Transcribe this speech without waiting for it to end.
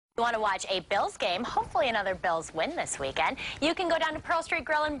you want to watch a Bills game, hopefully another Bills win this weekend, you can go down to Pearl Street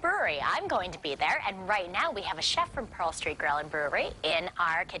Grill and Brewery. I'm going to be there, and right now we have a chef from Pearl Street Grill and Brewery in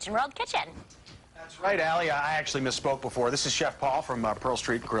our Kitchen World kitchen. That's right, Allie. I actually misspoke before. This is Chef Paul from Pearl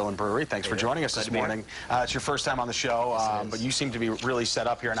Street Grill and Brewery. Thanks for joining us this morning. It's your first time on the show, but you seem to be really set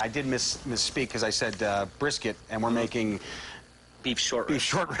up here, and I did misspeak because I said brisket, and we're making beef short ribs. Beef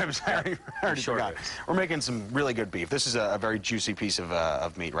short ribs. I already forgot. We're making some really good beef. This is a very juicy piece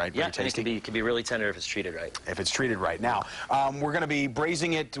of meat, right? Yeah, very tasty. And it can be really tender if it's treated right. If it's treated right. Now, we're going to be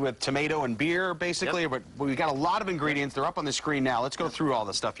braising it with tomato and beer, basically, but we've got a lot of ingredients. They're up on the screen now. Let's go through all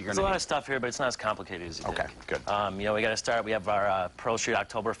the stuff you're going to need. There's a lot of stuff here, but it's not as complicated as you think. Okay, good. You know, we got to start. We have our Pearl Street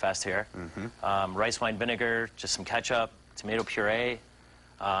Oktoberfest here. Rice wine vinegar, just some ketchup, tomato puree,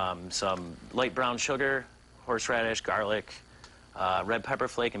 some light brown sugar, horseradish, garlic, red pepper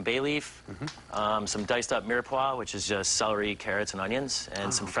flake and bay leaf, some diced up mirepoix, which is just celery, carrots, and onions,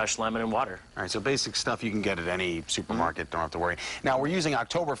 and some fresh lemon and water. All right, so basic stuff you can get at any supermarket. Don't have to worry. Now, we're using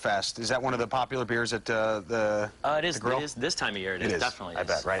Oktoberfest. Is that one of the popular beers at the grill? It is this time of year. It is definitely. I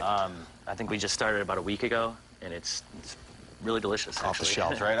bet, right? I think we just started about a week ago, and it's really delicious. Off the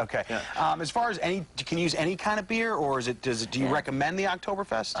shelves, right? Okay. Yeah. As far as you can use any kind of beer, or do you recommend the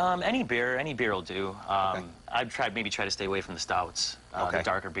Oktoberfest? Any beer will do. I'd maybe try to stay away from the stouts, the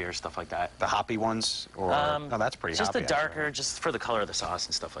darker beers, stuff like that. The hoppy ones, or no, that's pretty just hoppy. Just the darker, just for the color of the sauce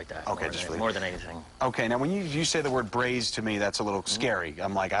and stuff like that. Okay, more than anything. Okay, now when you say the word braised to me, that's a little scary.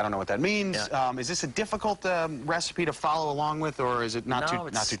 I'm like, I don't know what that means. Yeah. Is this a difficult recipe to follow along with, or is it not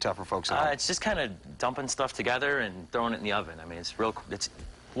too tough for folks at home? It's just kind of dumping stuff together and throwing it in the oven. I mean,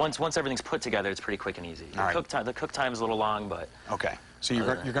 once everything's put together, it's pretty quick and easy. The cook time is a little long, but okay. So you're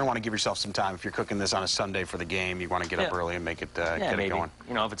going to want to give yourself some time. If you're cooking this on a Sunday for the game, you want to get up early and make it get it going.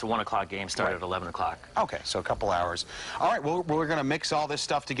 You know, if it's a 1 o'clock game, start at 11 o'clock. Okay, so a couple hours. All right, well, we're going to mix all this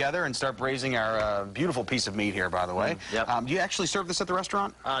stuff together and start braising our beautiful piece of meat here, by the way. Do you actually serve this at the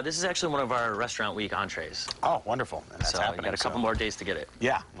restaurant? This is actually one of our restaurant week entrees. Oh, wonderful. And that's happening. You got a couple more days to get it.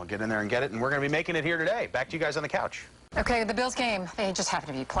 Yeah, we'll get in there and get it, and we're going to be making it here today. Back to you guys on the couch. Okay, the Bills game, they just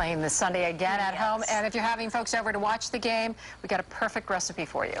happen to be playing this Sunday again at home. And if you're having folks over to watch the game, we got a perfect recipe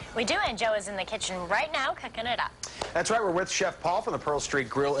for you. We do, and Joe is in the kitchen right now cooking it up. That's right. We're with Chef Paul from the Pearl Street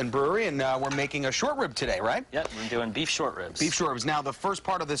Grill and Brewery, and we're making a short rib today, right? Yep, we're doing beef short ribs. Beef short ribs. Now, the first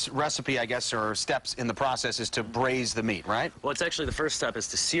part of this recipe, I guess, or steps in the process is to braise the meat, right? Well, it's actually the first step is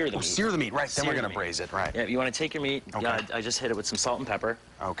to sear the meat. Sear the meat, right. Then we're going to braise it, right. Yeah, you want to take your meat. Okay. I just hit it with some salt and pepper.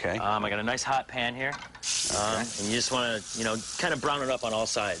 Okay. I got a nice hot pan here. And you just want to, you know, kind of brown it up on all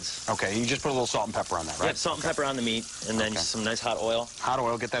sides. Okay, and you just put a little salt and pepper on that, right? Yep, salt and pepper on the meat, and then some nice hot oil. Hot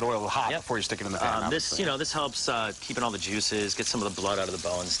oil, get that oil hot before you stick it in the pan. This helps keeping all the juices, get some of the blood out of the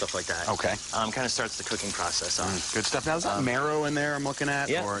bones, stuff like that. Okay. Kind of starts the cooking process off. Good stuff. Now, is that marrow in there I'm looking at?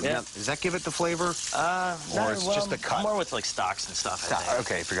 Yeah, Does that give it the flavor? Or it's just the cut? More with like stocks and stuff, I think.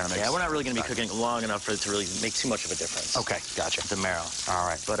 Okay, if you're going to make we're not really going to be cooking it long enough for it to really make too much of a difference. Okay, gotcha. The marrow. All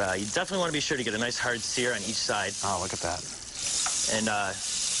right. But you definitely want to be sure to get a nice hard sear on each side. Oh, look at that. And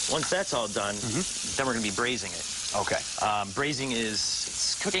once that's all done, then we're going to be braising it. Okay. Braising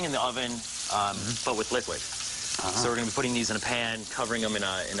it's cooking in the oven, but with liquid. So we're going to be putting these in a pan, covering them in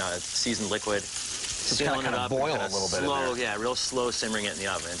a seasoned liquid. It's kind of boil a little bit in there. Yeah, real slow simmering it in the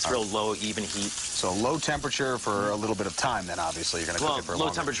oven. It's real low, even heat. So low temperature for a little bit of time, then obviously you're going to cook it for a long time.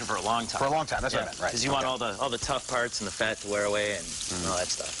 Low temperature for a long time. For a long time, that's what I meant, right? Because you want all the tough parts and the fat to wear away and all that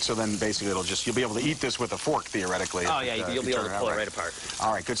stuff. So then basically you'll be able to eat this with a fork, theoretically. Oh, yeah, you'll be able to pull it right apart.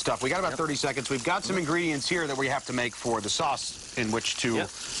 All right, good stuff. We got about 30 seconds. We've got some ingredients here that we have to make for the sauce in which to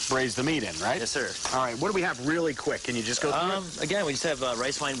braise the meat in, right? Yes, sir. All right, what do we have really quick? Can you just go through it? Again, we just have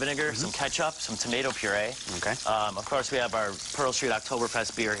rice wine vinegar, some ketchup, some tomato puree. Okay. Of course, we have our Pearl Street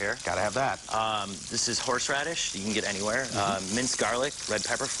Oktoberfest beer here. Gotta have that. This is horseradish. You can get anywhere. Minced garlic, red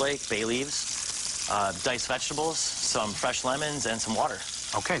pepper flake, bay leaves, diced vegetables, some fresh lemons, and some water.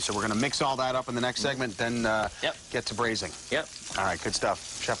 Okay, so we're going to mix all that up in the next segment, then get to braising. Yep. All right, good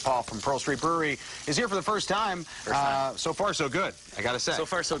stuff. Chef Paul from Pearl Street Brewery is here for the first time. So far, so good, I got to say. So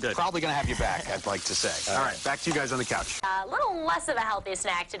far, so good. Probably going to have you back, I'd like to say. All right, back to you guys on the couch. A little less of a healthy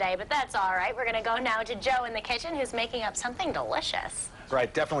snack today, but that's all right. We're going to go now to Joe in the kitchen, who's making up something delicious.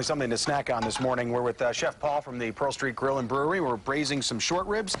 Right, definitely something to snack on this morning. We're with Chef Paul from the Pearl Street Grill and Brewery. We're braising some short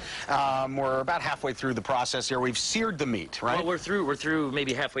ribs. We're about halfway through the process here. We've seared the meat, right? Well, we're through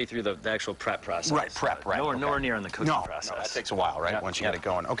maybe halfway through the actual prep process. Right, prep, right. Nowhere near in the cooking process. No, that takes a while, right? Once you get it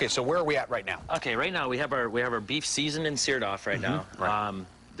going. Okay, so where are we at right now? Okay, right now we have our beef seasoned and seared off right now. Right.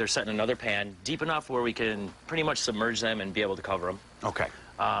 They're set in another pan, deep enough where we can pretty much submerge them and be able to cover them. Okay.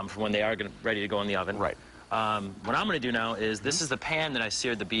 For when they are ready to go in the oven. Right. What I'm going to do now is this is the pan that I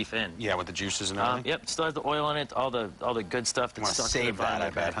seared the beef in. Yeah, with the juices and everything. Yep, still has the oil in it, all the good stuff that's stuck to the save that, bottom. I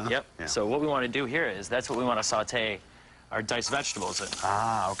bet, huh? Yep. Yeah. So what we want to do here is that's what we want to saute our diced vegetables in.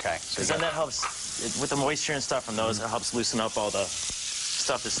 Ah, okay. So Because then that helps, with the moisture and stuff from those, it helps loosen up all the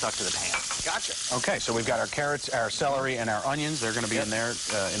stuff that's stuck to the pan. Gotcha. Okay, so we've got our carrots, our celery, and our onions. They're going to be in there,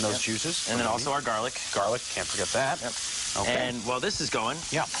 in those juices. And then also our garlic. Garlic, can't forget that. Yep. Okay. And while this is going,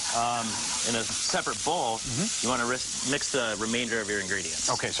 Yeah. in a separate bowl, you want to mix the remainder of your ingredients.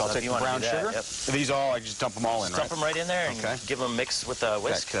 Okay, so I'll if take you the wanna brown do that, sugar. Yep. These all, I just dump them all in, Dump right? them right in there and Okay. give them a mix with a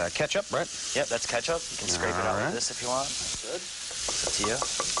whisk. That, ketchup, right? Yep, that's ketchup. You can scrape it out Alright. with this if you want. That's good. It's up to you.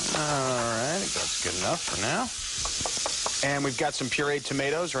 All right, I think that's good enough for now. And we've got some pureed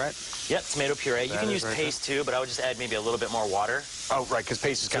tomatoes, right? Yep, tomato puree. You That can is use right paste too, but I would just add maybe a little bit more water. Oh, right, because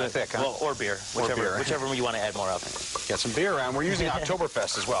paste is kind of thick, huh? Well, or beer, beer. whichever one you want to add more of. Get some beer around. We're using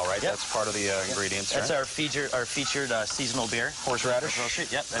Oktoberfest as well, right? Yep. That's part of the ingredients, That's right? our featured seasonal beer. Horseradish?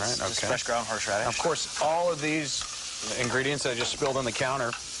 Yep, that's Right, just okay. fresh ground horseradish. Of course, all of these ingredients that I just spilled on the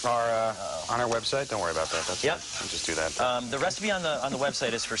counter are on our website. Don't worry about that. That's Yep. fine. I'll just do that. The recipe on the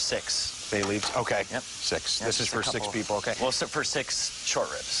website is for 6. Bay leaves. Okay. Yep. 6. Yep, This is just a for 6 couple. people. Okay. Well, for 6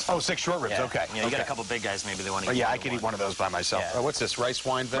 short ribs. Oh, 6 short ribs. Yeah. Okay. You know, you got Okay. a couple big guys, maybe they want to Oh, eat yeah, more I than could eat one of those by myself. Yeah. What's this? Rice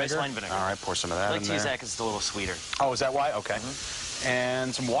wine vinegar? Rice wine vinegar. All right, pour some of that I like in to use there. that because it's a little sweeter. Oh, is that why? Okay.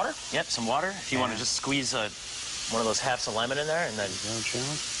 And some water? Yep, some water. If you want to just squeeze one of those halves of lemon in there and then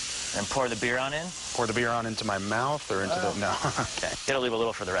and pour the beer on in. Pour the beer on into my mouth or into the... No. Okay. Gotta leave a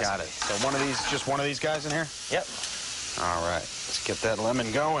little for the recipe. Got it. So just one of these guys in here? Yep. All right. Let's get that lemon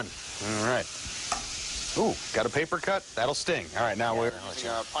going. All right. Ooh, got a paper cut? That'll sting. All right, now we're using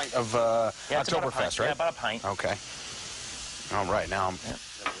a pint of Yeah, it's about a pint. Oktoberfest, right? Yeah, about a pint. Okay. All right, now I'm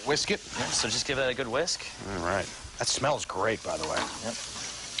whisk it. Yeah, so just give that a good whisk. All right. That smells great, by the way. Yep.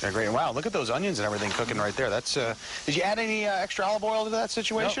 They're great. Wow, look at those onions and everything cooking right there. That's. Did you add any extra olive oil to that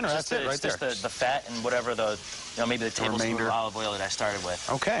situation, or Nope, that's it right there? just the fat and whatever maybe the tablespoon remainder. of olive oil that I started with.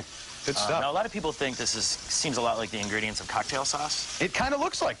 Okay, good stuff. Now, a lot of people think this seems a lot like the ingredients of cocktail sauce. It kind of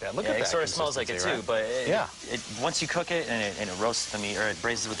looks like that. Look Yeah, at that. it sort of smells like it too, consistency, right? but once you cook it and it roasts the meat or it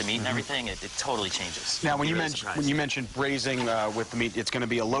braises with the meat and everything, it totally changes. Now, when You'll you be mentioned really braising with the meat, it's going to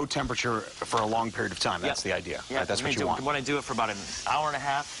be a low temperature for a long period of time. That's the idea. Yeah, Right? That's what you want. We want to do it for about an hour and a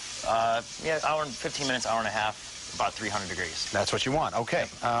half. Hour and 15 minutes, hour and a half, about 300 degrees. That's what you want. Okay.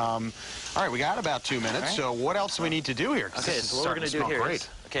 All right, we got about 2 minutes. Right. So what else do we need to do here? 'Cause Okay, this is so what we're going to do starting here smell is,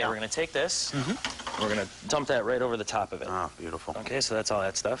 great. we're going to take this, we're going to dump that right over the top of it. Oh, beautiful. Okay, so that's all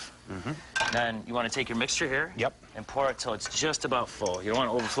that stuff. Then you want to take your mixture here. Yep. And pour it till it's just about full. You don't want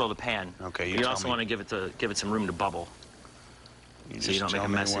to overflow the pan. Okay, you But you tell also me. want to give it some room to bubble. So you Just don't make tell a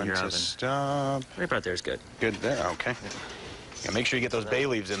me mess in when your to oven. Stop. Right about there is good. Good there. Okay. Yeah, make sure you get those bay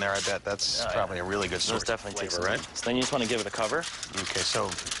leaves in there. I bet that's probably a really good source Those definitely of take flavor, some right? time. So then you just want to give it a cover. Okay, so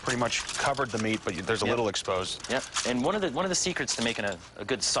pretty much covered the meat, but there's a little exposed. Yep. And one of the secrets to making a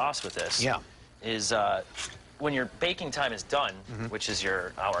good sauce with this is when your baking time is done, which is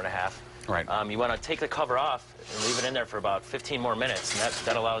your hour and a half, Right. You want to take the cover off and leave it in there for about 15 more minutes, and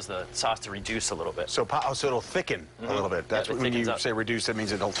that allows the sauce to reduce a little bit. So it'll thicken a little bit. That's Yeah, it when you thickens up. say reduce, that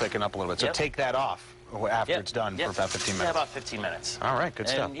means it'll thicken up a little bit. So Yep. take that off after Yep. it's done Yep. for about 15 Yeah, minutes. about 15 minutes. All right, good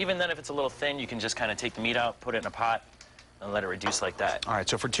stuff. And even then, if it's a little thin, you can just kind of take the meat out, put it in a pot, and let it reduce like that. All right,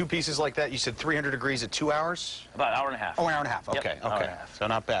 so for 2 pieces like that, you said 300 degrees at 2 hours? About an hour and a half. Oh, an hour and a half. Yep, Okay, hour okay. and a half. So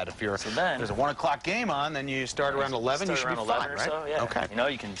not bad. If there's a 1 o'clock game on, then you start around 11. You should Start be around fine, 11 or right? so, yeah. Okay. You know,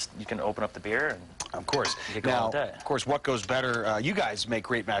 you can open up the beer and Of course. Get going Now, with that. of course, what goes better? You guys make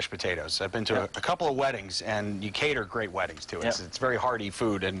great mashed potatoes. I've been to a couple of weddings, and you cater great weddings too. It's very hearty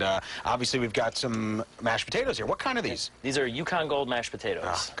food, and obviously we've got some mashed potatoes here. What kind are these? These are Yukon Gold mashed potatoes.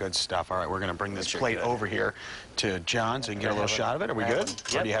 Oh, good stuff. All right, we're going to bring this Sure, plate good. over here to John so you can get a little shot of it. Are we good?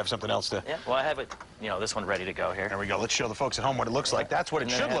 Or do you have something else to? Yeah, well, I have it, this one ready to go here. There we go. Let's show the folks at home what it looks like. That's what it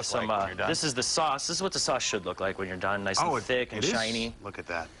And then should I have look some, like when you're done. This is the sauce. This is what the sauce should look like when you're done. Nice and thick and it is. shiny. Look at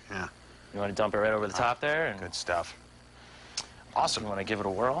that. Yeah. You want to dump it right over the top there. And Good stuff. Awesome. You want to give it a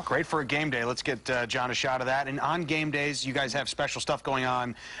whirl. Great for a game day. Let's get John a shot of that. And on game days, you guys have special stuff going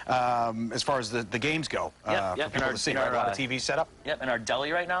on as far as the games go for people to see. Right? A lot of TV set up. Yep, in our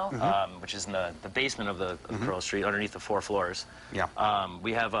deli right now, which is in the basement of the Pearl Street, underneath the 4 floors. Yeah.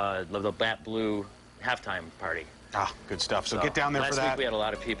 We have the Bat Blue halftime party. Ah, good stuff. So get down there for last that. week we had a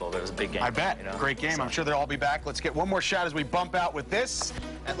lot of people, but it was a big game. I bet. You know? Great game. So- I'm sure they'll all be back. Let's get one more shot as we bump out with this.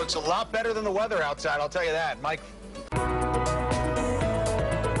 That looks a lot better than the weather outside, I'll tell you that. Mike.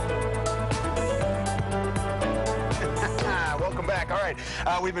 Welcome back. back. All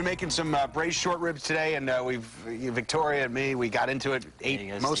right, we've been making some braised short ribs today, and Victoria and me, we got into it,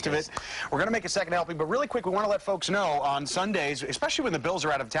 ate most of it. We're going to make a second helping, but really quick, we want to let folks know on Sundays, especially when the Bills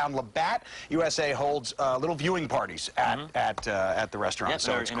are out of town, Labatt USA holds little viewing parties at the restaurant,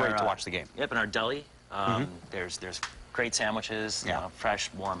 so it's great to watch the game. Yep, in our deli, there's great sandwiches, you know,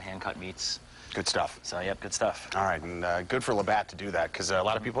 fresh, warm, hand-cut meats. Good stuff. So, yep, good stuff. All right, and good for Labatt to do that, because a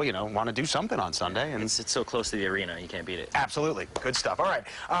lot of people, you know, want to do something on Sunday. And it's so close to the arena, you can't beat it. Absolutely. Good stuff. All right,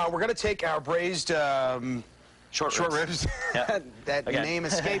 we're going to take our braised short ribs. Yeah. That name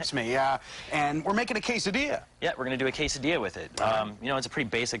escapes me. And we're making a quesadilla. Yeah, we're going to do a quesadilla with it. You know, it's a pretty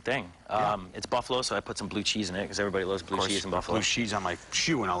basic thing. It's buffalo, so I put some blue cheese in it, because everybody loves blue cheese in buffalo. Blue cheese on my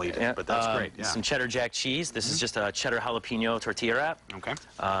shoe and I'll eat it, but that's great. Yeah. Some cheddar jack cheese. This is just a cheddar jalapeno tortilla wrap. Okay.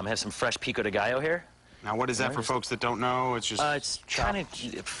 I have some fresh pico de gallo here. Now, what is that for folks that don't know? It's just it's kind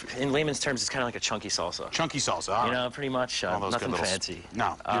of, in layman's terms, it's kind of like a chunky salsa. Chunky salsa. You know, pretty much. Nothing fancy.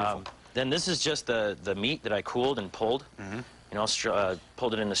 No, beautiful. Then this is just the meat that I cooled and pulled. You know,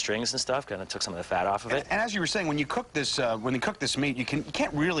 pulled it in the strings and stuff. Kind of took some of the fat off of it. And as you were saying, when you cook this meat, you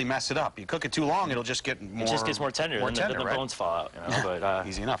can't really mess it up. You cook it too long, it'll just get more. It just gets more tender. Then the right? bones fall out. You know, but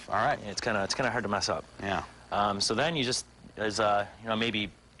easy enough. All right. It's kind of hard to mess up. Yeah. So then you just, you know, maybe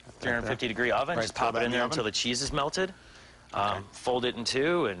 350-degree oven. Right, just pop it in there until the cheese is melted. Fold it in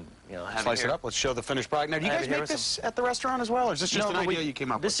two and, you know, have slice it up. Let's show the finished product. Now, do you guys make this at the restaurant as well, or is this just an idea you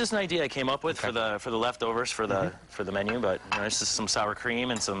came up with? This is just an idea I came up with for the leftovers for the menu. But you know, this is some sour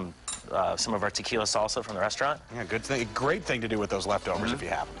cream and some of our tequila salsa from the restaurant. Yeah, good thing. Great thing to do with those leftovers if you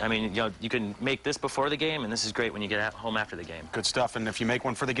have them. I mean, you know, you can make this before the game, and this is great when you get home after the game. Good stuff. And if you make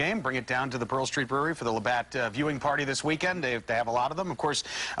one for the game, bring it down to the Pearl Street Brewery for the Labatt viewing party this weekend. They have a lot of them. Of course,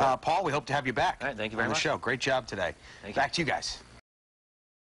 Paul, we hope to have you back. All right, thank you very much. On the show. Great job today. Thank you. Back to you guys.